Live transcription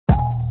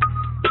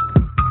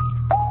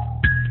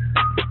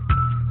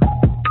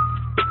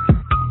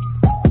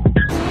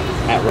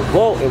At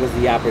Revolt, it was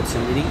the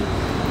opportunity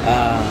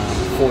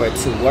for it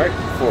to work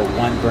for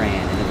one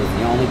brand, and it was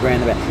the only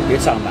brand that you're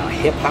talking about.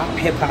 Hip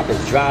hop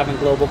is driving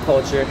global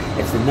culture.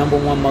 It's the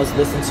 #1 most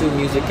listened to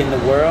music in the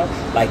world.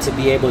 Like, to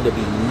be able to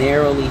be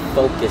narrowly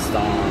focused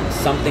on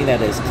something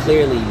that is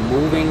clearly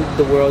moving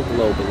the world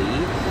globally,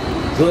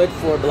 good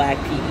for black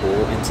people,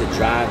 and to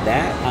drive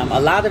that. A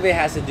lot of it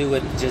has to do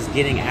with just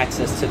getting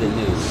access to the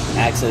news,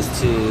 access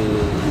to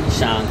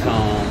Sean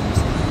Combs,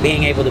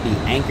 being able to be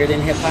anchored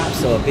in hip hop.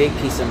 So a big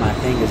piece of my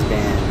thing has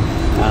been,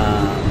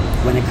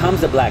 when it comes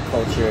to black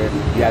culture,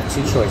 you have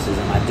two choices.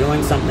 Am I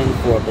doing something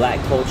for black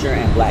culture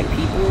and black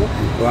people,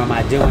 or am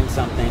I doing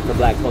something for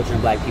black culture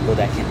and black people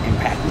that can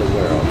impact the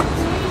world?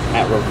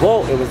 At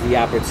Revolt, it was the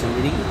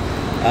opportunity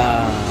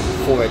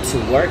for it to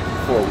work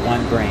for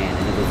one brand,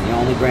 and it was the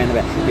only brand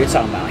that you're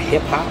talking about.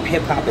 Hip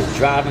hop is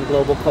driving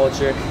global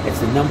culture. It's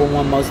the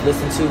 #1 most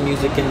listened to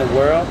music in the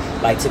world.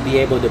 Like, to be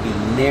able to be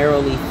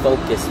narrowly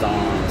focused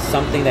on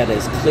something that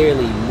is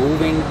clearly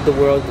moving the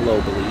world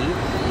globally,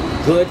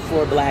 good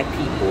for black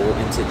people,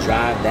 and to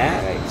drive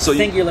that, right? So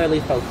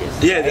singularly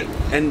focused. Yeah, right?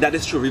 And that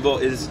is true.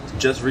 Revolt is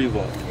just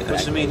Revolt. Exactly.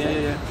 That's what you mean.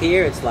 Yeah.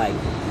 Here it's like,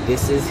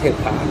 this is hip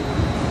hop,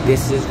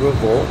 this is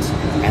Revolt,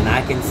 and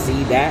I can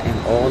see that in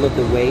all of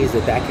the ways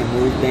that can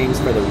move things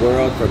for the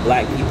world, for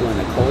black people and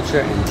the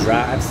culture, and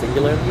drive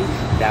singularly.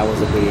 That was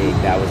a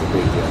big deal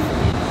for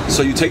me.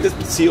 So you take this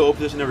COO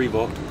position at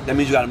Revolt. That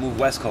means you got to move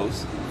West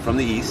Coast from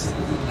the East.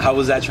 How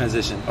was that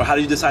transition? Or how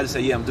did you decide to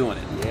say, yeah, I'm doing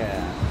it?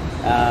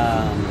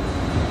 Yeah.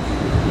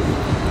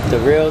 The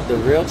real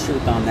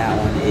truth on that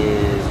one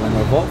is, when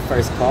Revolt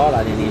first called,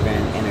 I didn't even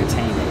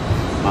entertain it.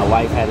 My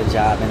wife had a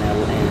job in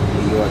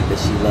New York that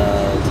she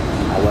loved.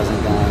 I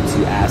wasn't going to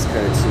ask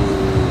her to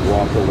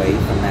walk away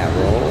from that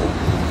role.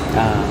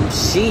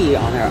 She,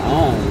 on her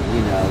own,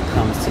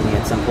 comes to me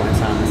at some point in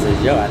time and says,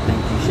 yo, I think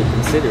you should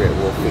consider it.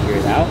 We'll figure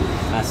it out.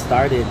 I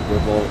started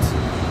Revolt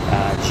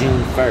June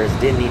 1st.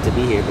 Didn't need to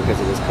be here because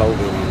it was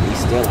COVID, and we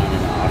still aren't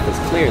in the office,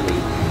 clearly.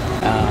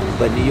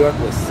 But New York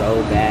was so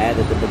bad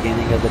at the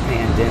beginning of the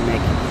pandemic.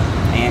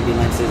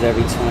 Ambulances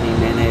every 20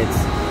 minutes.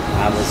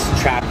 I was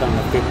trapped on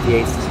the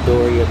 58th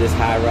story of this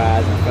high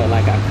rise and felt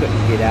like I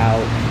couldn't get out.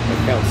 It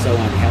felt so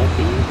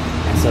unhealthy.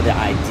 And so the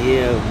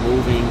idea of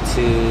moving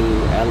to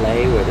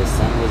LA, where the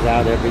sun was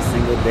out every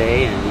single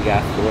day and we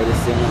got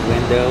floor-to-ceiling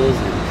windows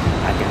and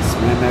I can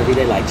swim every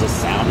day,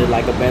 just sounded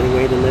like a better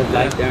way to live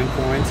life during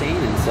quarantine.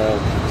 And so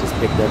just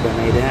picked up and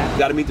made it happen. You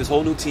got to meet this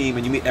whole new team,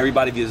 and you meet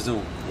everybody via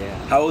Zoom. Yeah.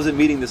 How was it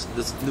meeting this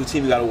new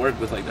team you got to work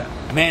with like that?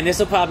 Man, this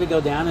will probably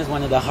go down as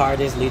one of the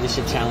hardest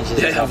leadership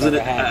challenges I've ever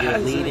had. You're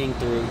leading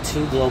through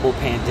 2 global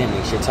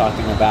pandemics. You're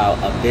talking about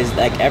a business,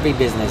 like every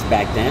business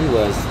back then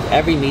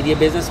every media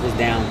business was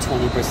down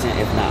 20%,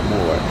 if not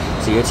more.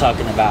 So you're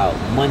talking about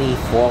money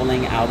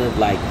falling out of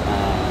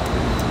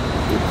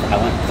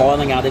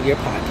falling out of your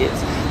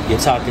pockets. You're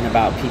talking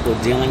about people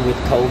dealing with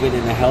COVID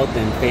and the health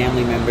and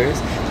family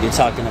members. You're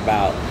talking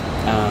about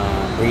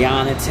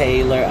Breonna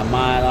Taylor,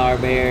 Ahmaud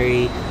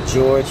Arbery,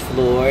 George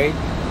Floyd,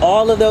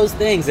 all of those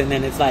things. And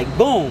then it's like,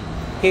 boom,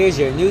 here's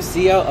your new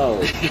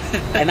COO.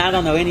 And I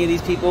don't know any of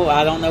these people.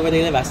 I don't know where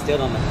they live. I still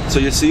don't know. So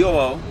you're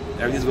COO,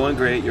 everything's going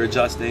great, you're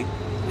adjusting,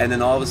 and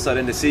then all of a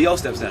sudden the CEO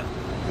steps down.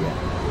 Yeah.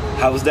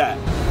 How was that?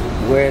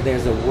 Where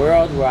there's a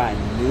world where I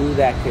knew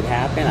that could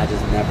happen, I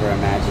just never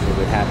imagined it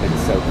would happen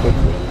so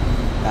quickly.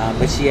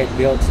 But she had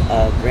built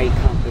a great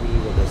company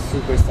with a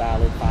super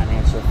solid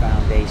financial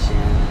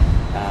foundation.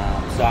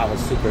 So I was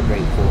super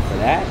grateful for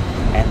that.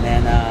 And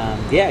then,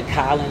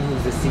 Colin,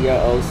 who's the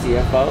COO,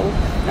 CFO,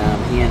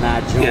 he and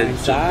I joined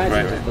sides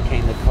and just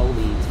became the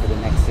co-leads for the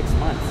next 6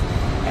 months.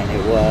 And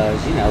it was,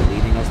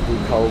 leading us through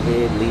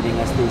COVID, leading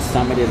us through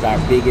Summit is our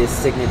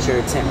biggest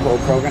signature tentpole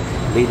program,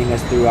 leading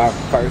us through our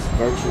first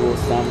virtual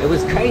summit. It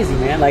was crazy,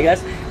 man.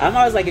 I'm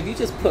always like, if you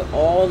just put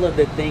all of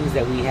the things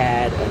that we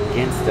had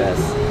against us,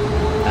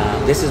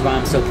 this is why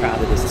I'm so proud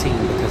of this team,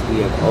 because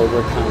we have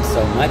overcome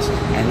so much,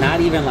 and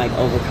not even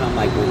overcome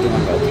like we're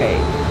doing okay,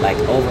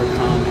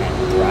 overcome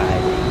and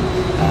thriving.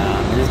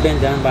 And it's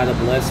been done by the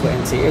blood, sweat,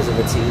 and tears of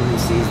a team who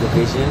sees the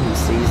vision, who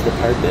sees the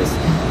purpose,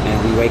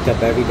 and we wake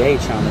up every day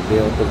trying to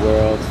build the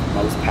world's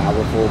most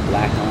powerful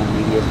black-owned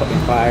media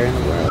empire in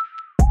the world.